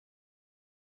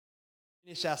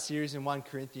Finish our series in 1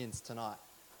 Corinthians tonight,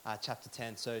 chapter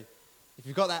 10. So if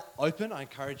you've got that open, I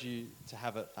encourage you to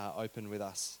have it open with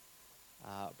us.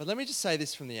 But let me just say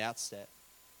this from the outset.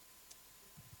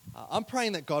 I'm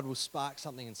praying that God will spark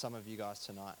something in some of you guys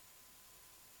tonight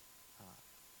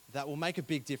that will make a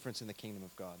big difference in the kingdom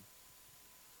of God.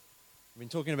 We've been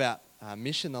talking about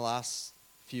mission the last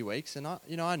few weeks, and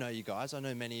I know you guys. I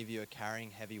know many of you are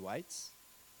carrying heavy weights.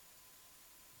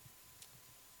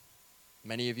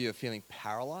 Many of you are feeling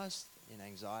paralyzed in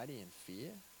anxiety and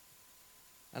fear.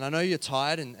 And I know you're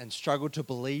tired and struggle to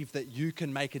believe that you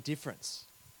can make a difference.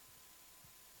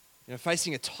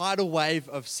 Facing a tidal wave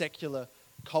of secular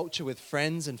culture with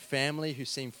friends and family who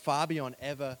seem far beyond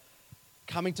ever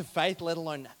coming to faith, let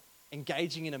alone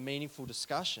engaging in a meaningful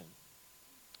discussion,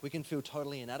 we can feel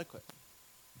totally inadequate.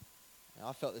 And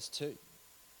I felt this too.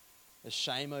 The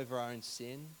shame over our own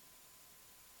sin,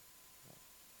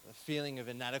 the feeling of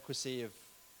inadequacy of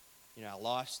our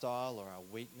lifestyle or our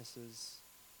weaknesses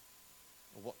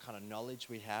or what kind of knowledge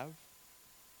we have.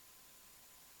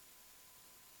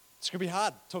 It's going to be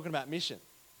hard talking about mission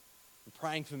and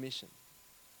praying for mission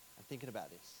and thinking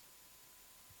about this.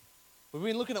 We've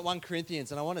been looking at 1 Corinthians,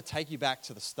 and I want to take you back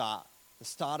to the start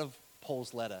of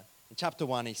Paul's letter. In chapter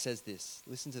 1, he says this.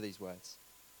 Listen to these words.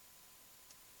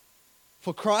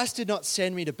 For Christ did not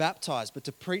send me to baptize, but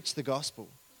to preach the gospel,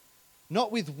 not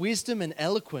with wisdom and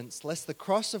eloquence, lest the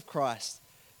cross of Christ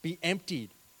be emptied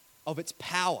of its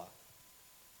power.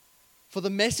 For the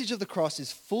message of the cross is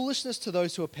foolishness to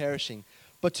those who are perishing,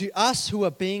 but to us who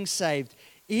are being saved,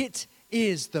 it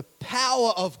is the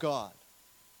power of God.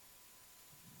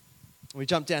 We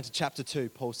jump down to chapter 2.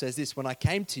 Paul says this, when I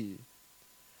came to you,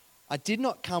 I did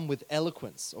not come with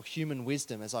eloquence or human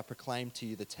wisdom as I proclaimed to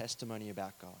you the testimony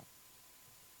about God.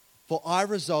 For I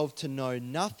resolved to know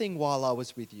nothing while I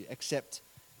was with you except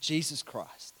Jesus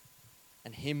Christ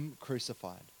and Him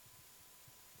crucified.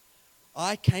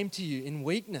 I came to you in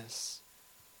weakness,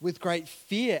 with great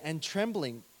fear and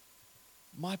trembling.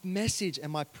 My message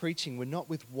and my preaching were not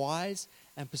with wise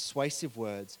and persuasive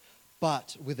words,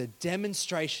 but with a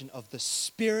demonstration of the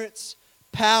Spirit's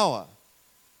power,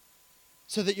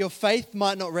 so that your faith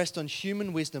might not rest on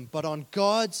human wisdom, but on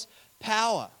God's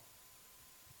power.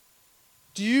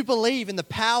 Do you believe in the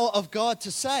power of God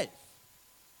to save?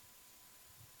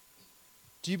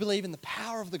 Do you believe in the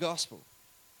power of the gospel?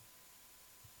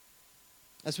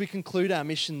 As we conclude our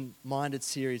mission-minded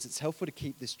series, it's helpful to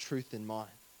keep this truth in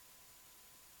mind.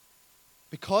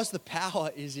 Because the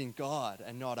power is in God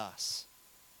and not us,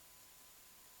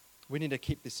 we need to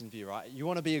keep this in view, right? You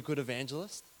want to be a good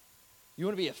evangelist? You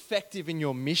want to be effective in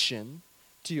your mission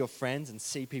to your friends and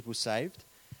see people saved?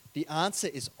 The answer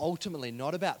is ultimately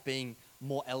not about being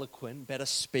more eloquent, better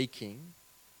speaking,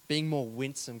 being more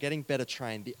winsome, getting better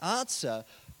trained. The answer,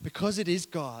 because it is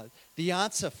God, the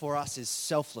answer for us is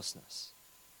selflessness.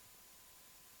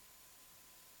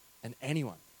 And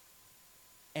anyone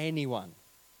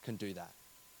can do that.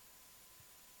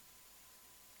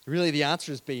 Really, the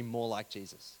answer is be more like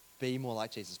Jesus. Be more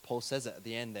like Jesus. Paul says it at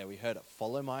the end there. We heard it.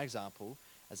 Follow my example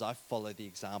as I follow the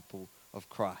example of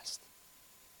Christ.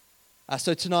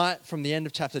 So tonight, from the end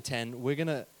of chapter 10, we're going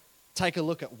to take a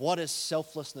look at what does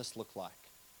selflessness look like?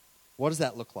 What does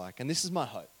that look like? And this is my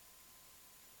hope.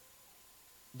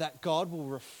 That God will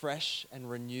refresh and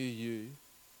renew you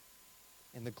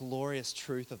in the glorious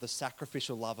truth of the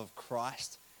sacrificial love of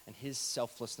Christ and His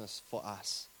selflessness for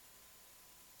us,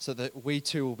 so that we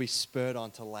too will be spurred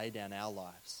on to lay down our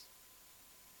lives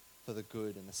for the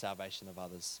good and the salvation of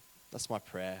others. That's my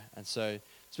prayer. And so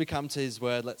as we come to His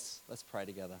word, let's pray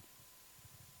together.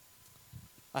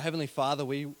 Our Heavenly Father,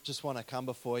 we just want to come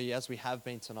before you as we have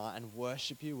been tonight and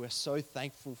worship you. We're so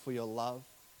thankful for your love,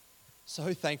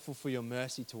 so thankful for your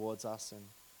mercy towards us. And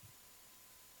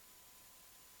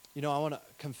I want to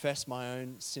confess my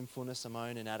own sinfulness and my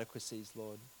own inadequacies,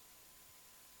 Lord.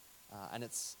 And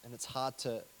it's hard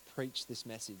to preach this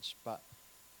message, but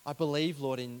I believe,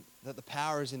 Lord, that the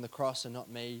power is in the cross and not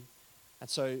me. And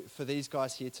so for these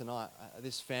guys here tonight,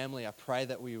 this family, I pray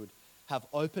that we would have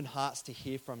open hearts to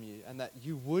hear from you, and that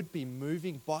you would be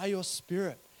moving by your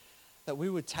Spirit, that we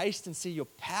would taste and see your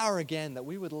power again, that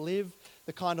we would live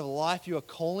the kind of life you are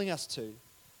calling us to,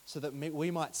 so that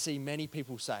we might see many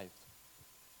people saved.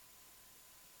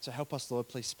 So help us, Lord,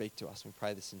 please speak to us. We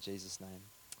pray this in Jesus' name.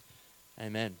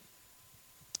 Amen.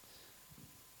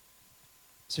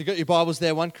 So you've got your Bibles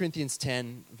there, 1 Corinthians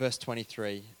 10, verse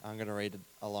 23. I'm going to read it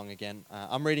along again.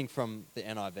 I'm reading from the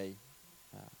NIV.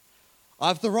 I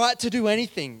have the right to do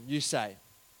anything, you say.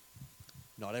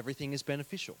 Not everything is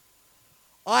beneficial.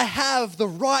 I have the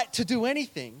right to do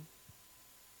anything,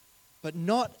 but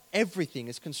not everything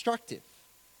is constructive.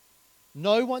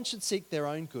 No one should seek their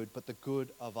own good, but the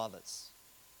good of others.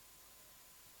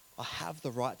 I have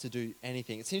the right to do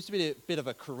anything. It seems to be a bit of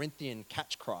a Corinthian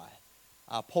catch cry.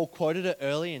 Paul quoted it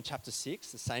early in chapter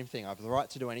 6, the same thing, I have the right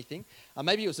to do anything.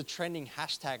 Maybe it was a trending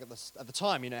hashtag at the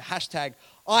time, hashtag,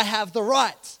 I have the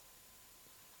right.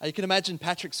 You can imagine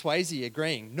Patrick Swayze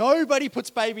agreeing, nobody puts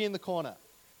baby in the corner.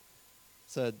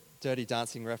 It's a Dirty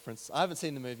Dancing reference. I haven't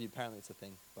seen the movie, apparently it's a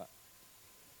thing. But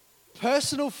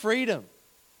personal freedom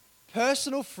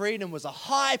was a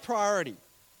high priority.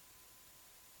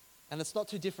 And it's not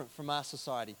too different from our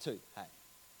society too, hey.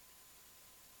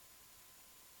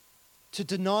 To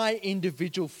deny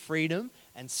individual freedom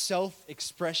and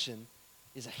self-expression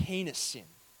is a heinous sin.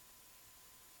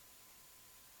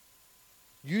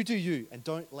 You do you, and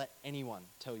don't let anyone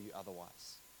tell you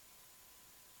otherwise.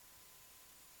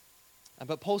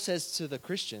 But Paul says to the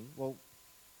Christian, well,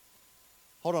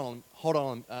 hold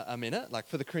on a minute. Like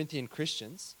for the Corinthian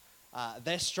Christians,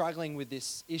 they're struggling with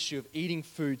this issue of eating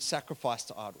food sacrificed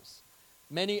to idols.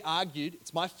 Many argued,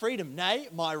 it's my freedom, nay,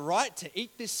 my right to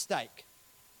eat this steak.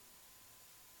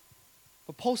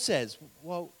 But Paul says,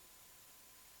 well,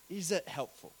 is it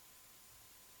helpful?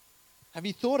 Have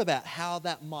you thought about how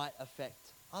that might affect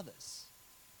others?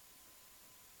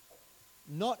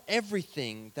 Not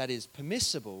everything that is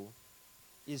permissible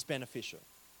is beneficial.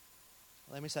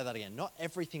 Let me say that again. Not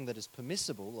everything that is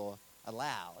permissible or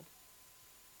allowed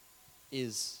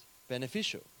is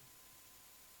beneficial.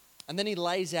 And then he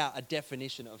lays out a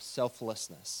definition of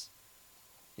selflessness.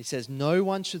 He says, no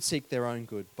one should seek their own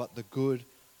good, but the good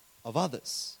of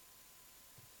others.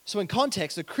 So in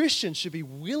context, a Christian should be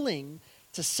willing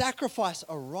to sacrifice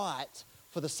a right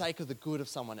for the sake of the good of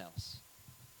someone else.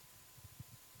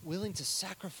 Willing to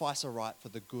sacrifice a right for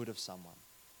the good of someone.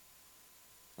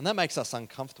 And that makes us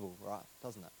uncomfortable, right?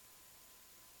 Doesn't it?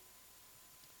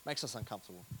 Makes us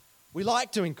uncomfortable. We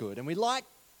like doing good and we like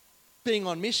being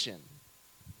on mission.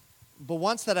 But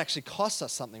once that actually costs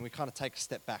us something, we kind of take a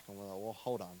step back and we're like, well,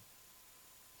 hold on.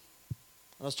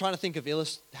 And I was trying to think of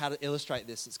how to illustrate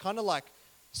this. It's kind of like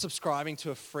subscribing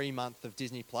to a free month of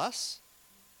Disney Plus.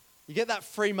 You get that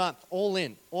free month all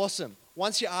in. Awesome.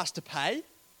 Once you're asked to pay,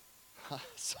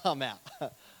 so I'm out.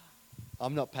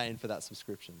 I'm not paying for that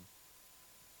subscription.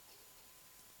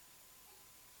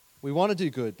 We want to do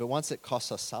good, but once it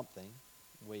costs us something,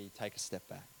 we take a step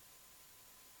back.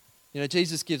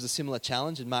 Jesus gives a similar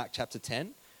challenge in Mark chapter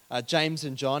 10. James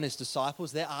and John, his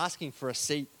disciples, they're asking for a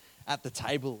seat at the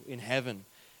table in heaven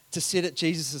to sit at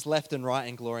Jesus' left and right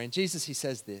in glory. And Jesus, he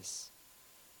says this,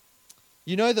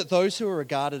 you know that those who are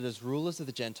regarded as rulers of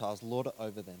the Gentiles lord it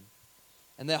over them,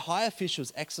 and their high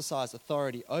officials exercise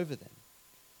authority over them.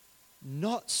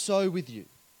 Not so with you.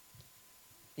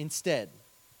 Instead,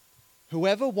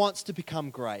 whoever wants to become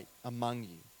great among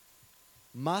you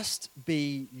must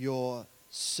be your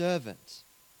servant.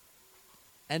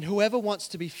 And whoever wants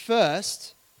to be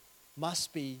first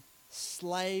must be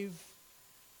slave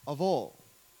of all.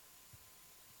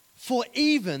 For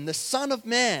even the Son of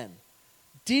Man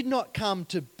did not come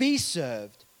to be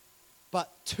served,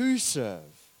 but to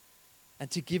serve, and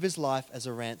to give his life as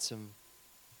a ransom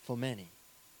for many.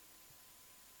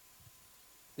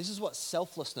 This is what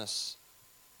selflessness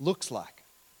looks like.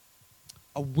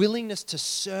 A willingness to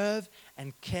serve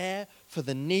and care for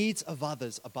the needs of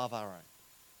others above our own.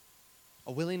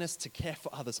 A willingness to care for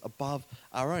others above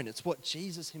our own. It's what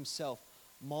Jesus himself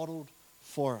modeled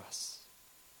for us.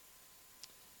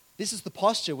 This is the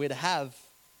posture we're to have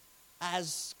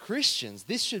as Christians.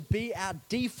 This should be our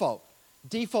default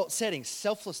setting,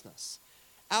 selflessness.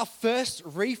 Our first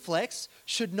reflex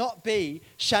should not be,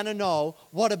 Shannon Knoll,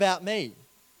 what about me?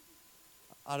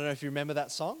 I don't know if you remember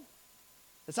that song.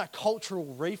 It's our cultural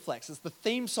reflex. It's the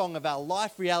theme song of our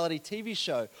life reality TV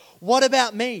show. What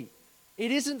about me?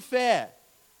 It isn't fair.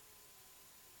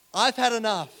 I've had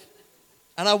enough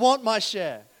and I want my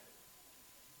share.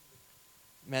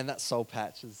 Man, that soul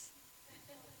patch is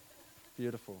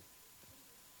beautiful.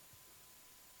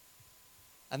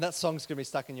 And that song's going to be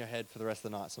stuck in your head for the rest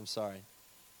of the night, so I'm sorry.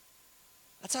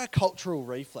 That's our cultural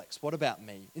reflex. What about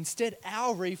me? Instead,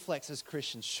 our reflex as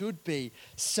Christians should be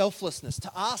selflessness,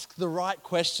 to ask the right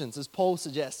questions, as Paul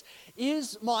suggests.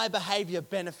 Is my behavior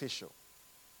beneficial?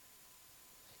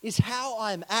 Is how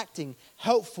I'm acting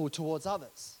helpful towards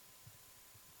others?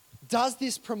 Does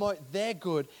this promote their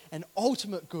good and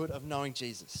ultimate good of knowing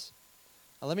Jesus?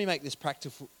 Now, let me make this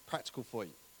practical for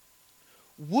you.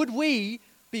 Would we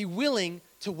be willing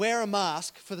to wear a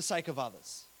mask for the sake of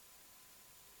others?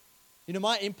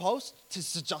 My impulse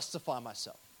is to justify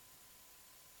myself.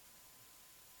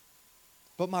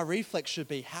 But my reflex should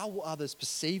be, how will others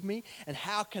perceive me and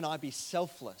how can I be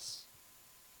selfless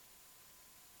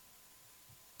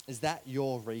Is that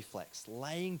your reflex?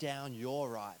 Laying down your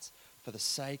rights for the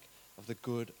sake of the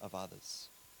good of others.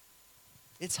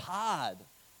 It's hard,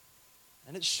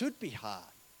 and it should be hard.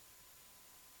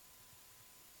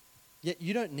 Yet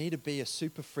you don't need to be a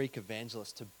super freak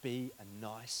evangelist to be a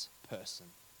nice person,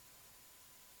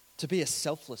 to be a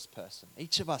selfless person.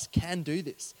 Each of us can do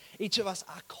this. Each of us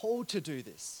are called to do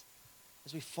this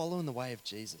as we follow in the way of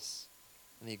Jesus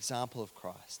and the example of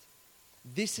Christ.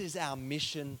 This is our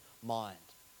mission mind.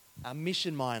 Our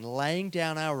mission mind, laying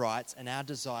down our rights and our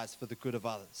desires for the good of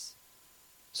others.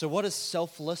 So what does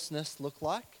selflessness look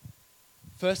like?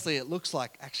 Firstly, it looks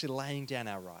like actually laying down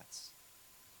our rights.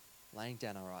 Laying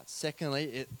down our rights. Secondly,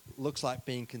 it looks like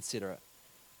being considerate.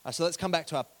 So let's come back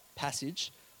to our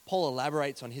passage. Paul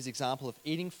elaborates on his example of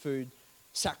eating food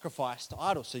sacrificed to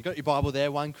idols. So you've got your Bible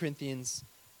there, 1 Corinthians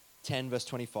 10, verse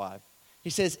 25. He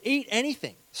says, eat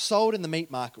anything sold in the meat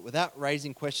market without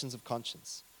raising questions of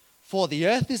conscience. For the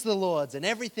earth is the Lord's and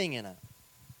everything in it.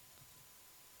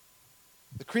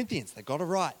 The Corinthians, they got a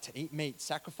right to eat meat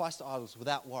sacrificed to idols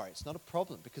without worry. It's not a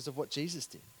problem because of what Jesus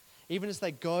did. Even as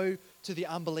they go to the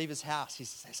unbeliever's house, he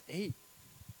says, eat.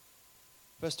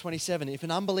 Verse 27, if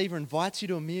an unbeliever invites you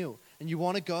to a meal and you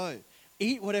want to go,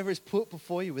 eat whatever is put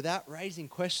before you without raising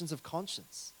questions of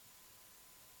conscience.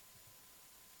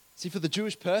 See, for the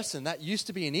Jewish person, that used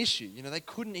to be an issue. You know, they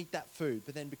couldn't eat that food.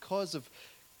 But then because of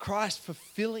Christ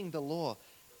fulfilling the law,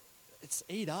 it's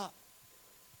eat up.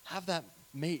 Have that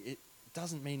meat. It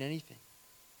doesn't mean anything.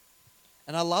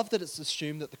 And I love that it's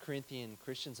assumed that the Corinthian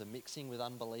Christians are mixing with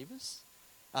unbelievers.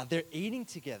 They're eating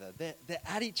together. They're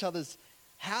at each other's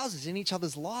houses, in each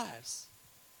other's lives.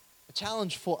 A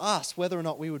challenge for us, whether or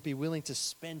not we would be willing to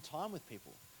spend time with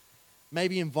people.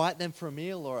 Maybe invite them for a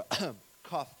meal or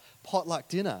a potluck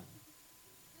dinner.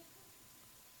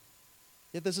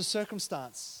 Yet there's a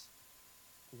circumstance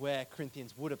where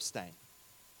Corinthians would abstain.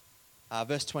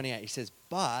 Verse 28, he says,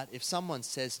 but if someone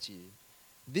says to you,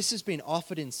 this has been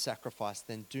offered in sacrifice,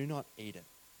 then do not eat it,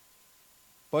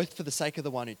 both for the sake of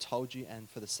the one who told you and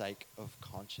for the sake of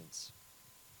conscience.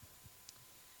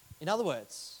 In other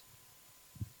words,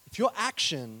 if your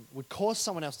action would cause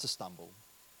someone else to stumble,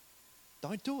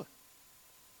 don't do it.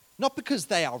 Not because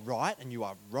they are right and you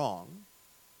are wrong.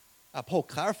 Paul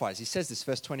clarifies, he says this,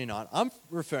 verse 29, I'm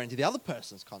referring to the other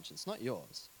person's conscience, not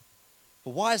yours.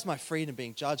 For why is my freedom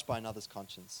being judged by another's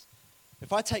conscience?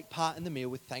 If I take part in the meal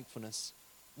with thankfulness,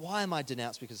 why am I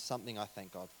denounced because of something I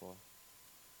thank God for?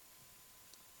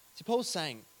 See, Paul's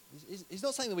saying, he's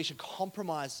not saying that we should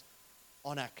compromise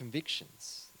on our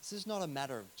convictions. This is not a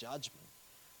matter of judgment.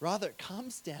 Rather, it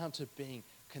comes down to being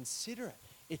considerate.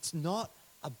 It's not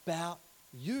about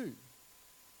you.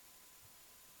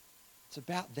 It's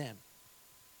about them.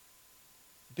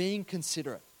 Being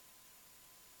considerate.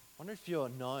 I wonder if you're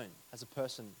known as a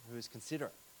person who is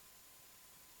considerate.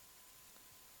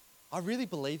 I really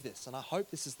believe this, and I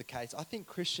hope this is the case. I think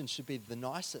Christians should be the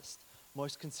nicest,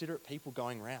 most considerate people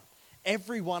going around.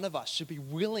 Every one of us should be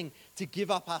willing to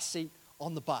give up our seat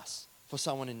on the bus for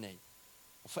someone in need,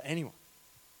 or for anyone.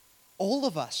 All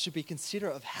of us should be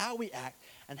considerate of how we act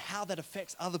and how that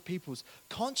affects other people's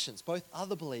conscience, both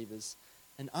other believers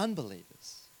and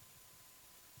unbelievers.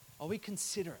 Are we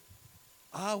considerate?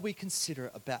 Are we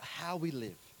considerate about how we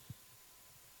live?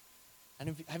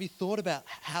 And have you thought about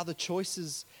how the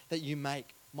choices that you make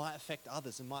might affect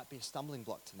others and might be a stumbling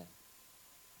block to them?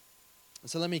 And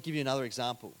so let me give you another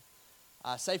example.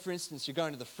 Say, for instance, you're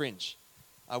going to the Fringe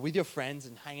with your friends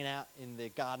and hanging out in the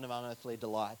Garden of Unearthly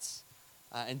Delights,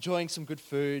 enjoying some good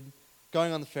food,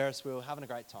 going on the Ferris wheel, having a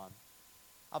great time.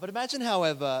 But imagine,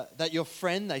 however, that your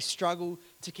friend, they struggle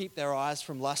to keep their eyes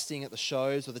from lusting at the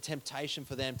shows, or the temptation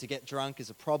for them to get drunk is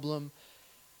a problem.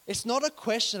 It's not a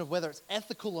question of whether it's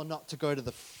ethical or not to go to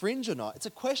the Fringe or not. It's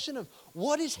a question of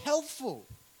what is helpful.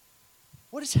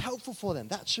 What is helpful for them?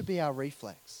 That should be our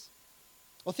reflex.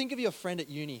 Or think of your friend at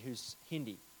uni who's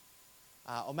Hindi,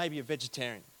 or maybe a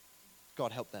vegetarian.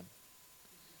 God help them.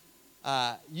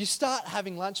 You start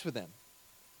having lunch with them.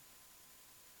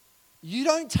 You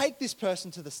don't take this person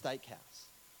to the steakhouse.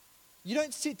 You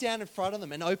don't sit down in front of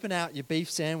them and open out your beef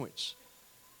sandwich.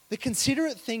 The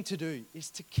considerate thing to do is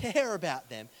to care about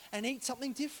them and eat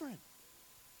something different.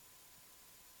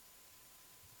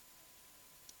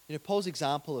 You know, Paul's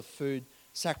example of food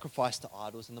sacrificed to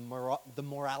idols and the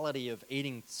morality of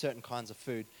eating certain kinds of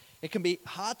food, it can be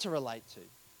hard to relate to.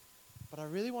 But I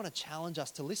really want to challenge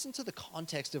us to listen to the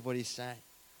context of what he's saying.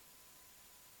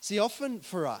 See, often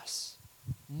for us,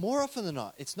 more often than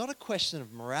not, it's not a question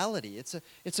of morality.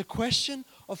 It's a question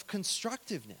of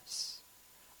constructiveness.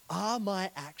 Are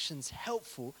my actions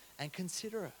helpful and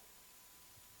considerate?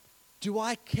 Do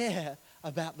I care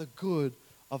about the good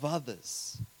of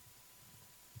others?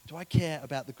 Do I care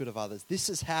about the good of others? This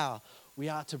is how we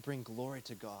are to bring glory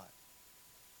to God,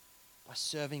 by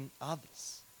serving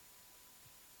others.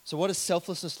 So what does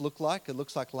selflessness look like? It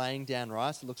looks like laying down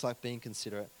rights. It looks like being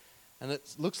considerate. And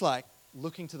it looks like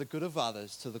looking to the good of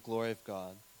others, to the glory of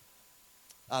God.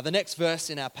 The next verse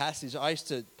in our passage, I used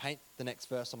to paint the next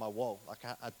verse on my wall. Like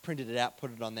I printed it out,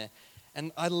 put it on there.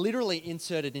 And I literally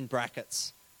inserted in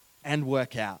brackets, and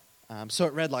work out. So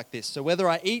it read like this. So whether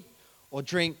I eat or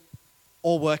drink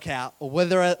or work out or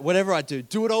whatever I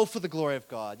do it all for the glory of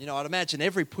God. You know, I'd imagine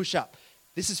every push-up,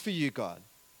 this is for you, God.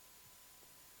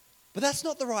 But that's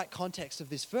not the right context of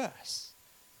this verse.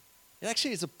 It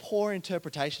actually is a poor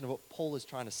interpretation of what Paul is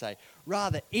trying to say.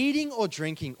 Rather, eating or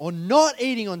drinking or not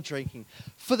eating or drinking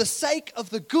for the sake of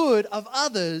the good of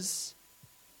others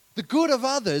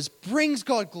brings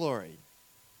God glory.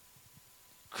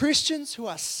 Christians who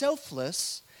are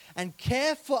selfless and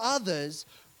care for others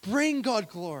bring God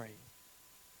glory.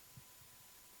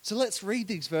 So let's read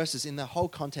these verses in the whole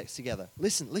context together.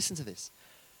 Listen to this.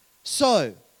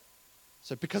 So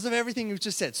because of everything we've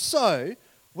just said, so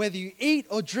whether you eat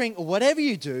or drink or whatever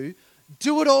you do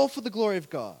it all for the glory of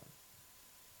God.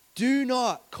 Do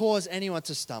not cause anyone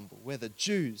to stumble, whether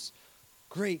Jews,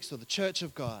 Greeks, or the church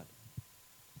of God.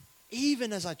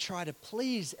 Even as I try to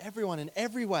please everyone in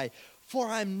every way, for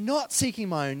I am not seeking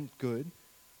my own good,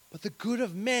 but the good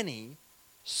of many,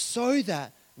 so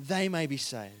that they may be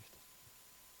saved.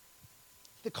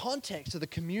 The context of the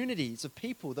communities of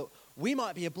people that we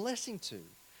might be a blessing to,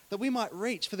 that we might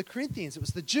reach. For the Corinthians, it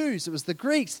was the Jews, it was the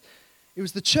Greeks, it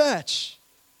was the church.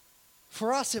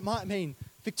 For us, it might mean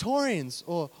Victorians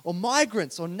or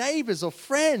migrants or neighbors or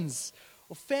friends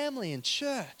or family and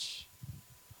church.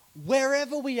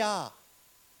 Wherever we are,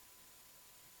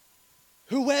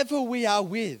 whoever we are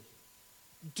with,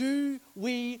 do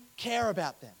we care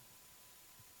about them?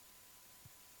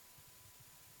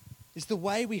 Is the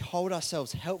way we hold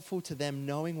ourselves helpful to them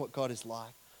knowing what God is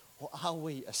like? Or are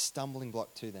we a stumbling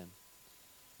block to them?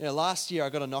 You know, last year I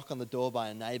got a knock on the door by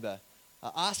a neighbour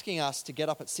asking us to get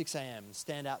up at 6 a.m. and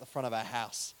stand out the front of our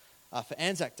house for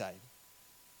Anzac Day.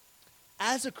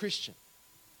 As a Christian,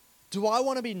 do I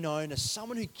want to be known as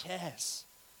someone who cares?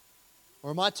 Or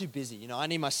am I too busy? You know, I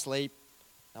need my sleep.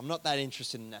 I'm not that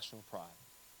interested in national pride.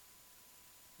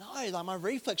 No, like my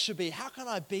reflex should be, how can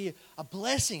I be a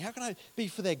blessing? How can I be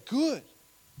for their good?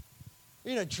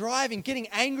 You know, driving, getting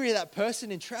angry at that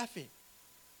person in traffic.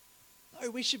 No,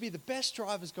 we should be the best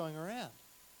drivers going around.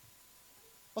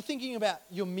 Or thinking about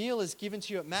your meal is given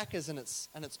to you at Macca's and it's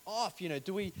off. You know,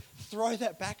 do we throw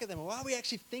that back at them? Or are we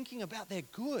actually thinking about their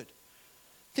good?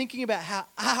 Thinking about how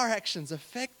our actions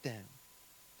affect them.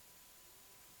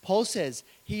 Paul says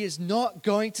he is not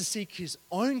going to seek his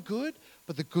own good,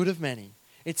 but the good of many.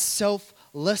 It's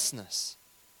selflessness,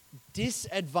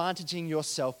 disadvantaging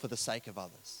yourself for the sake of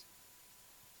others.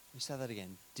 Let me say that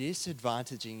again.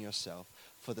 Disadvantaging yourself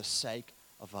for the sake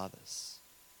of others.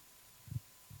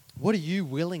 What are you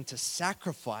willing to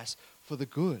sacrifice for the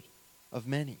good of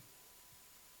many?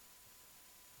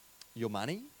 Your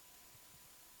money?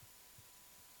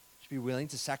 Should be willing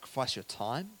to sacrifice your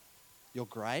time, your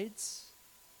grades,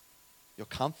 your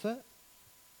comfort.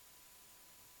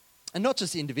 And not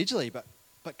just individually, but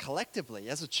collectively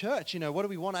as a church. You know, what do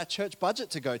we want our church budget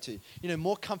to go to? You know,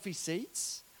 more comfy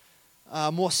seats,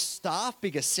 more staff,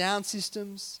 bigger sound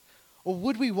systems? Or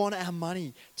would we want our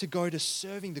money to go to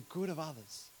serving the good of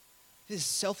others? This is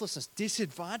selflessness,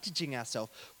 disadvantaging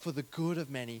ourselves for the good of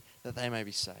many that they may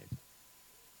be saved.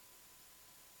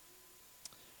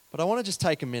 But I want to just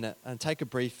take a minute and take a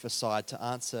brief aside to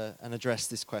answer and address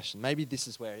this question. Maybe this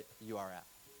is where you are at.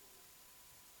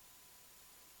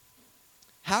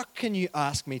 How can you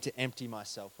ask me to empty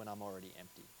myself when I'm already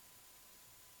empty?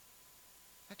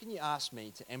 How can you ask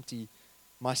me to empty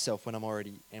myself when I'm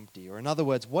already empty? Or in other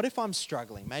words, what if I'm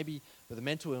struggling, maybe with a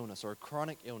mental illness or a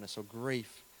chronic illness or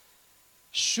grief?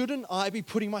 Shouldn't I be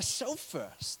putting myself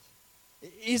first?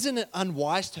 Isn't it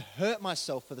unwise to hurt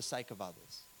myself for the sake of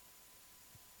others?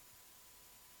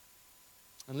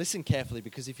 And listen carefully,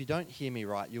 because if you don't hear me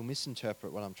right, you'll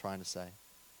misinterpret what I'm trying to say.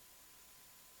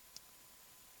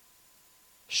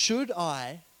 Should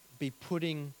I be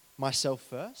putting myself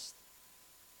first?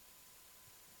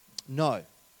 No,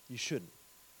 you shouldn't.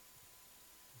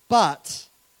 But,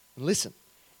 listen,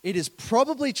 it is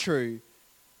probably true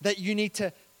that you need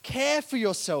to care for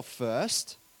yourself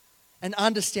first and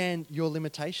understand your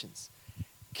limitations.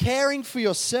 Caring for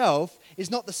yourself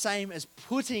is not the same as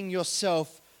putting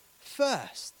yourself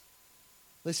first.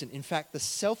 Listen, in fact, the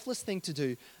selfless thing to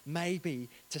do may be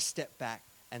to step back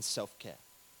and self-care.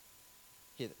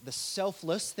 Here, the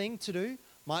selfless thing to do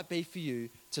might be for you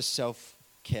to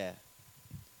self-care.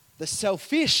 The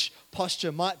selfish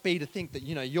posture might be to think that,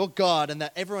 you're God and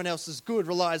that everyone else's good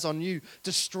relies on you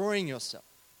destroying yourself.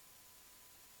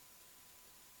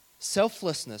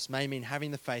 Selflessness may mean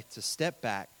having the faith to step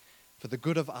back for the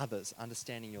good of others,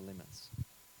 understanding your limits.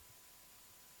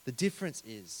 The difference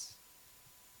is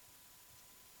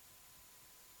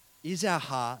our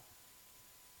heart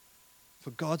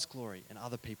for God's glory and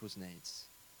other people's needs?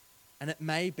 And it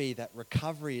may be that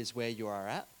recovery is where you are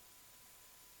at.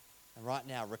 And right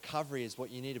now, recovery is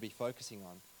what you need to be focusing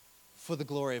on for the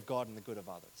glory of God and the good of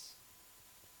others.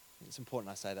 It's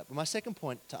important I say that. But my second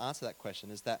point to answer that question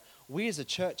is that we as a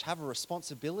church have a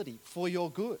responsibility for your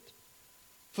good.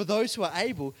 For those who are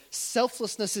able,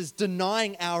 selflessness is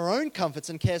denying our own comforts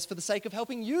and cares for the sake of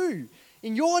helping you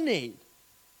in your need.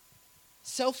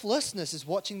 Selflessness is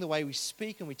watching the way we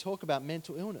speak and we talk about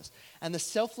mental illness. And the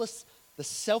selfless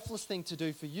thing to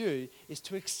do for you is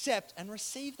to accept and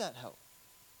receive that help.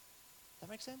 That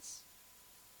make sense?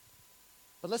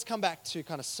 But let's come back to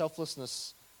kind of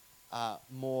selflessness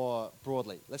more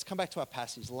broadly. Let's come back to our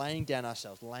passage, laying down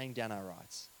ourselves, laying down our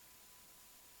rights.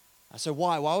 So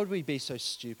why? Why would we be so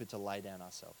stupid to lay down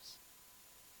ourselves?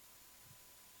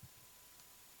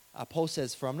 Paul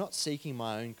says, "For I'm not seeking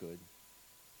my own good,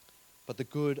 but the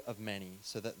good of many,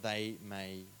 so that they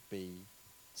may be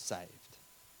saved."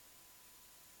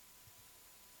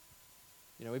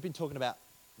 We've been talking about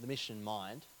the mission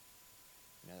mind,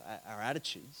 our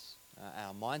attitudes,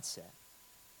 our mindset.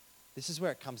 This is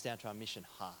where it comes down to our mission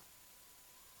heart.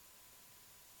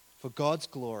 For God's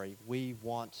glory, we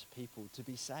want people to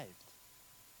be saved.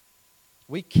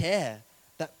 We care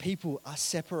that people are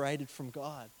separated from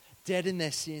God, dead in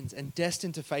their sins and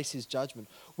destined to face his judgment.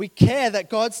 We care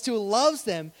that God still loves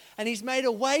them and he's made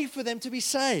a way for them to be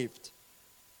saved,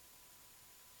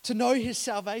 to know his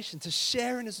salvation, to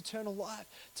share in his eternal life,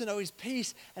 to know his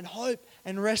peace and hope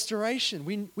and restoration.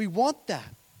 We want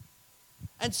that.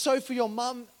 And so for your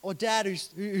mum or dad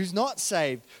who's not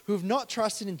saved, who have not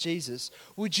trusted in Jesus,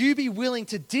 would you be willing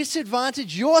to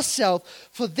disadvantage yourself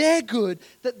for their good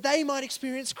that they might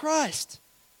experience Christ?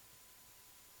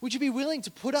 Would you be willing to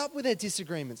put up with their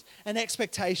disagreements and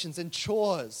expectations and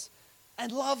chores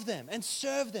and love them and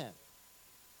serve them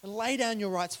and lay down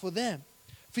your rights for them?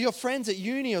 For your friends at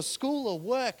uni or school or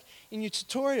work, in your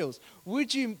tutorials,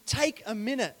 would you take a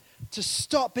minute to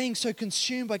stop being so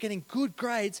consumed by getting good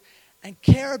grades and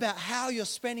care about how you're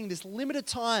spending this limited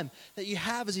time that you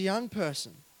have as a young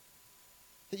person,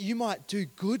 that you might do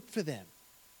good for them?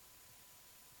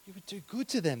 You would do good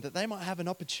to them, that they might have an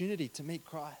opportunity to meet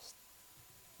Christ.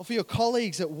 Or for your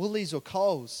colleagues at Woolies or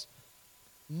Coles,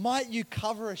 might you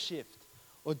cover a shift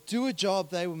or do a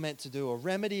job they were meant to do or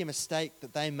remedy a mistake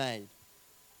that they made?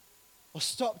 Or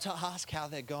stop to ask how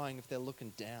they're going if they're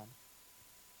looking down.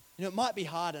 It might be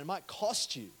hard and it might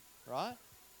cost you, right?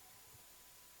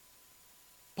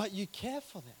 But you care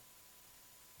for them.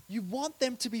 You want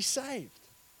them to be saved.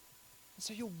 And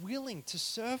so you're willing to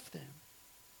serve them.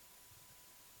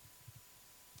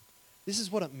 This is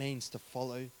what it means to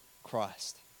follow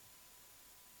Christ.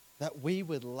 That we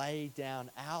would lay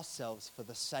down ourselves for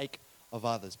the sake of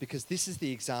others. Because this is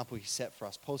the example he set for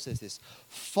us. Paul says this: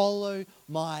 "Follow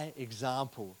my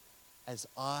example as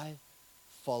I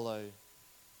follow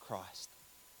Christ."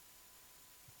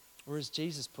 Or as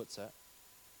Jesus puts it,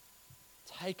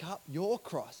 take up your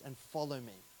cross and follow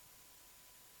me.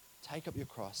 Take up your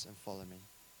cross and follow me.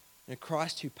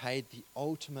 Christ who paid the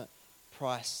ultimate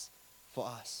price for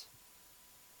us.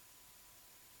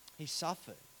 He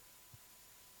suffered.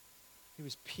 He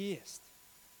was pierced.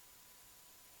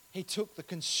 He took the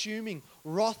consuming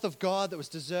wrath of God that was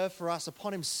deserved for us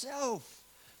upon himself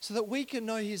so that we can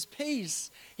know his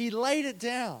peace. He laid it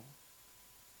down.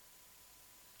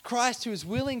 Christ who is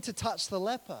willing to touch the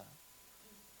leper.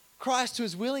 Christ who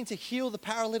is willing to heal the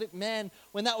paralytic man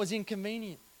when that was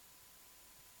inconvenient.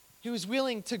 He was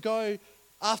willing to go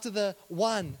after the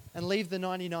one and leave the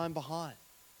 99 behind.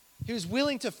 He was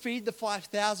willing to feed the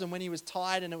 5,000 when he was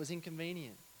tired and it was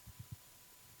inconvenient.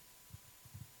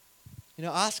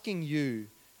 Asking you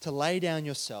to lay down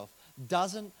yourself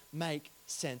doesn't make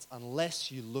sense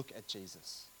unless you look at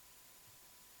Jesus.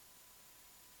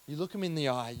 You look him in the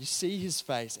eye, you see his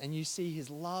face, and you see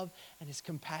his love and his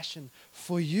compassion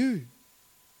for you.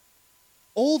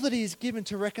 All that he has given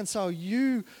to reconcile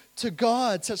you to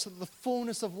God, such that the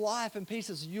fullness of life and peace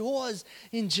is yours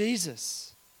in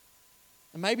Jesus.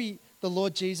 And maybe the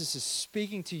Lord Jesus is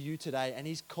speaking to you today and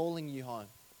he's calling you home.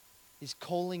 He's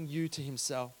calling you to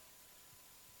himself.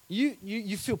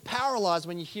 You feel paralyzed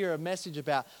when you hear a message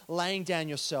about laying down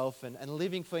yourself and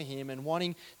living for him and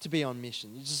wanting to be on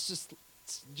mission. You just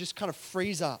just kind of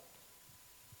freeze up.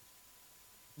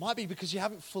 Might be because you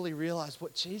haven't fully realized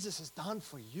what Jesus has done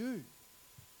for you.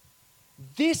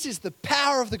 This is the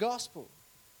power of the gospel.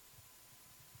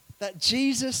 That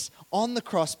Jesus on the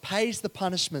cross pays the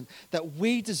punishment that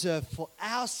we deserve for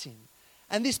our sin.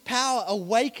 And this power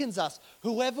awakens us,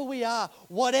 whoever we are,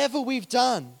 whatever we've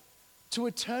done, to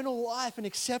eternal life and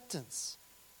acceptance.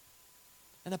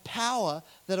 And a power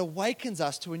that awakens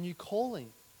us to a new calling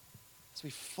as we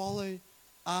follow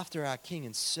after our King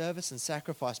in service and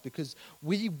sacrifice, because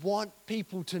we want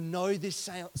people to know this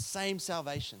same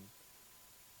salvation.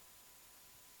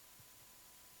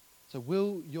 So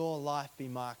will your life be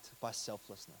marked by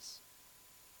selflessness?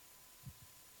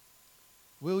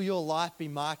 Will your life be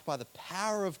marked by the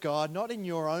power of God, not in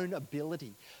your own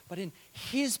ability, but in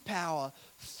His power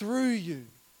through you,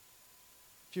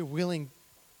 if you're willing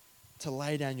to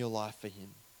lay down your life for Him?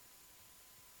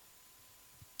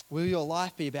 Will your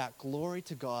life be about glory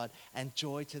to God and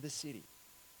joy to the city?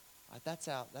 Right,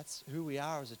 that's who we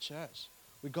are as a church.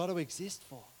 We've got to exist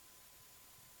for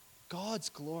God's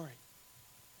glory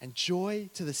and joy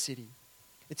to the city.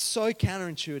 It's so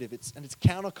counterintuitive, and it's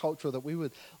countercultural that we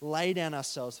would lay down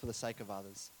ourselves for the sake of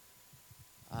others.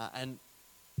 And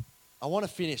I want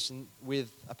to finish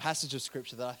with a passage of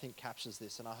Scripture that I think captures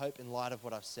this, and I hope in light of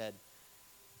what I've said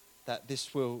that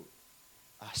this will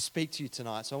speak to you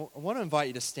tonight. So I want to invite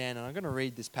you to stand, and I'm going to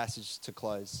read this passage to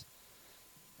close.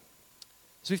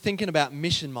 As we're thinking about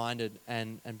mission-minded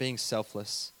and being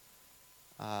selfless,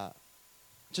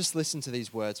 just listen to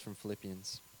these words from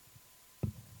Philippians.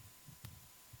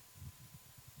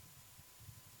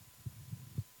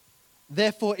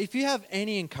 Therefore, if you have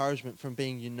any encouragement from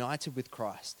being united with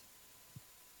Christ,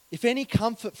 if any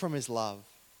comfort from His love,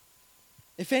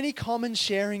 if any common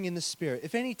sharing in the Spirit,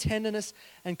 if any tenderness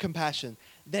and compassion,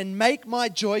 then make my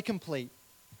joy complete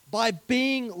by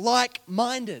being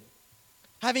like-minded,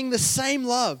 having the same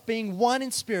love, being one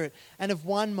in spirit and of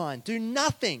one mind. Do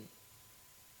nothing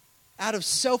out of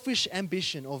selfish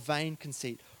ambition or vain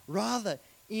conceit. Rather,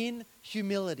 in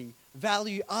humility,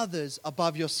 value others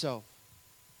above yourself,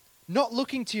 not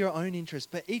looking to your own interest,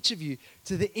 but each of you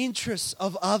to the interests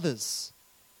of others.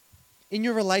 In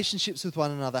your relationships with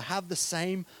one another, have the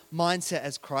same mindset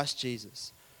as Christ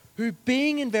Jesus, who,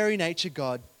 being in very nature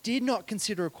God, did not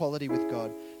consider equality with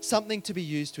God something to be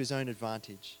used to His own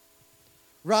advantage.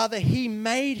 Rather, He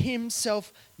made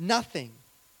Himself nothing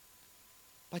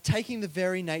by taking the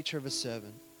very nature of a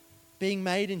servant, being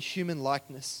made in human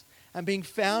likeness, and being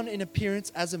found in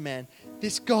appearance as a man.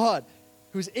 This God,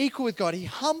 who is equal with God, He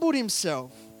humbled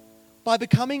Himself by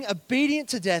becoming obedient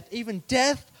to death, even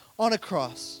death on a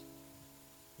cross.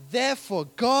 Therefore,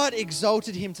 God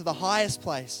exalted Him to the highest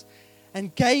place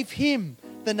and gave Him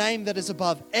the name that is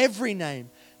above every name,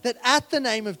 that at the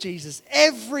name of Jesus,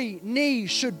 every knee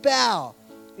should bow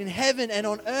in heaven and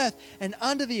on earth and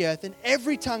under the earth, and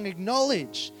every tongue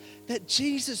acknowledge that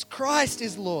Jesus Christ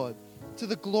is Lord, to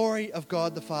the glory of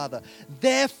God the Father.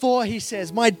 Therefore, He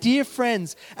says, my dear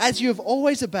friends, as you have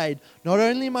always obeyed, not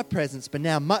only in my presence, but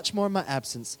now much more in my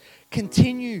absence,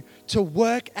 continue to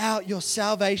work out your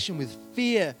salvation with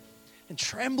fear and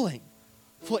trembling,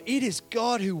 for it is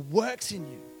God who works in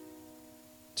you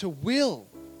to will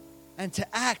and to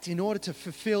act in order to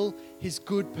fulfill His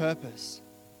good purpose.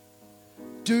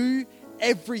 Do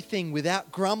everything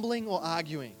without grumbling or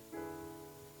arguing.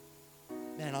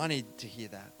 Man, I need to hear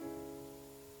that.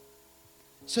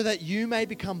 So that you may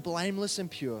become blameless and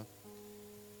pure,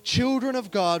 children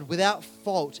of God without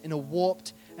fault in a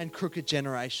warped and crooked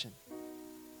generation.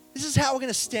 This is how we're going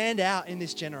to stand out in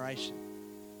this generation.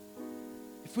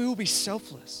 If we will be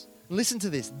selfless. Listen to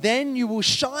this. Then you will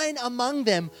shine among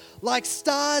them like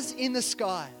stars in the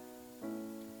sky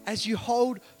as you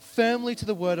hold firmly to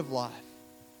the word of life.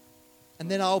 And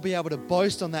then I'll be able to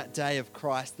boast on that day of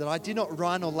Christ that I did not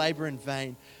run or labor in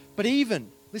vain. But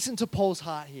even, listen to Paul's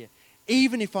heart here,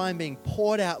 even if I'm being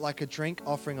poured out like a drink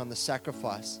offering on the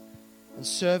sacrifice and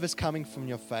service coming from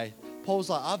your faith.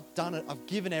 Paul's like, I've done it. I've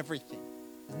given everything.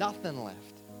 There's nothing left.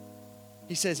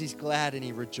 He says he's glad and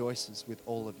he rejoices with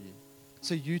all of you.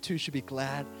 So you too should be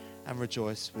glad and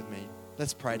rejoice with me.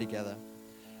 Let's pray together.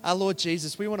 Our Lord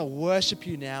Jesus, we want to worship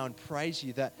you now and praise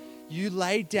you that you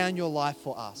laid down your life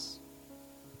for us.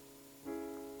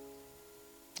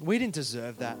 We didn't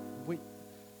deserve that.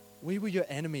 We were your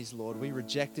enemies, Lord. We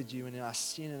rejected you, and in our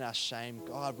sin and our shame,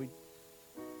 God,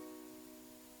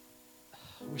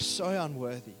 we're so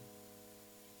unworthy.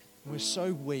 We're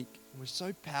so weak. We're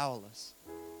so powerless.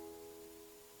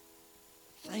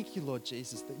 Thank you, Lord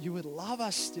Jesus, that you would love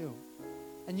us still,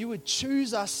 and you would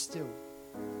choose us still.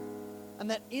 And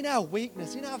that in our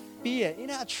weakness, in our fear, in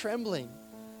our trembling,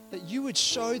 that you would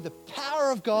show the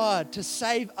power of God to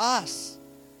save us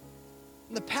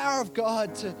and the power of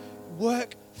God to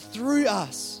work through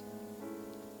us.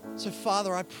 So,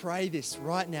 Father, I pray this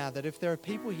right now, that if there are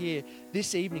people here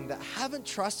this evening that haven't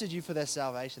trusted you for their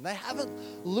salvation, they haven't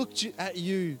looked at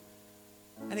you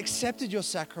and accepted your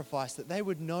sacrifice, that they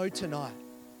would know tonight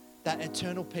that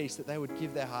eternal peace, that they would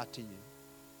give their heart to you.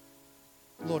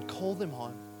 Lord, call them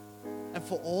home. And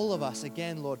for all of us,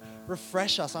 again, Lord,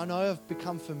 refresh us. I know I've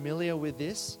become familiar with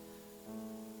this.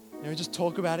 We just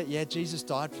talk about it. Yeah, Jesus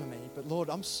died for me. But Lord,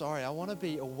 I'm sorry. I want to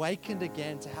be awakened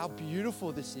again to how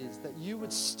beautiful this is, that you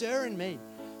would stir in me,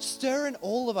 stir in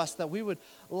all of us, that we would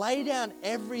lay down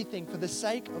everything for the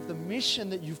sake of the mission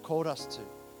that you've called us to.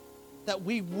 That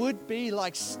we would be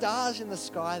like stars in the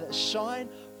sky that shine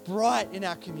bright in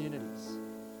our communities.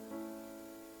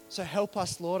 So help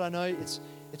us, Lord. I know it's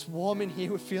warm in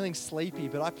here. We're feeling sleepy,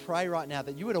 but I pray right now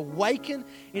that you would awaken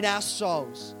in our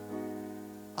souls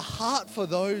a heart for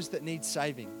those that need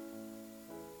saving.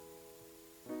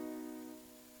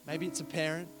 Maybe it's a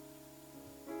parent.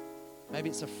 Maybe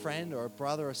it's a friend or a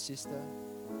brother or sister,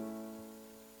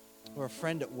 or a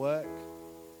friend at work,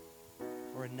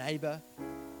 or a neighbor.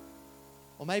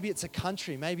 Or maybe it's a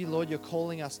country. Maybe, Lord, you're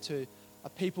calling us to a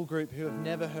people group who have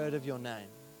never heard of your name.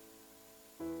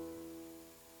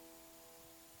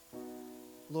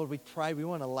 Lord, we pray, we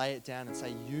want to lay it down and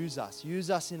say, use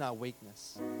us in our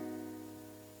weakness.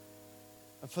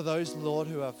 And for those, Lord,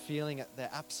 who are feeling their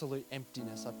absolute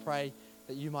emptiness, I pray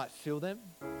that you might fill them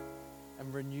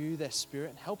and renew their spirit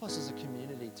and help us as a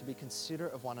community to be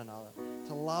considerate of one another,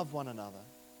 to love one another.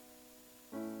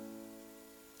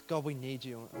 God, we need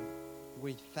you.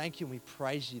 We thank you and we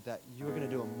praise you that you are going to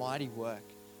do a mighty work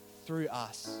through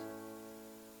us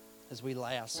as we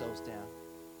lay ourselves down.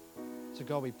 So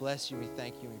God, we bless you, we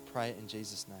thank you, and we pray it in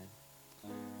Jesus'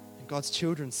 name. And God's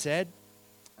children said,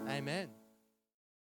 amen.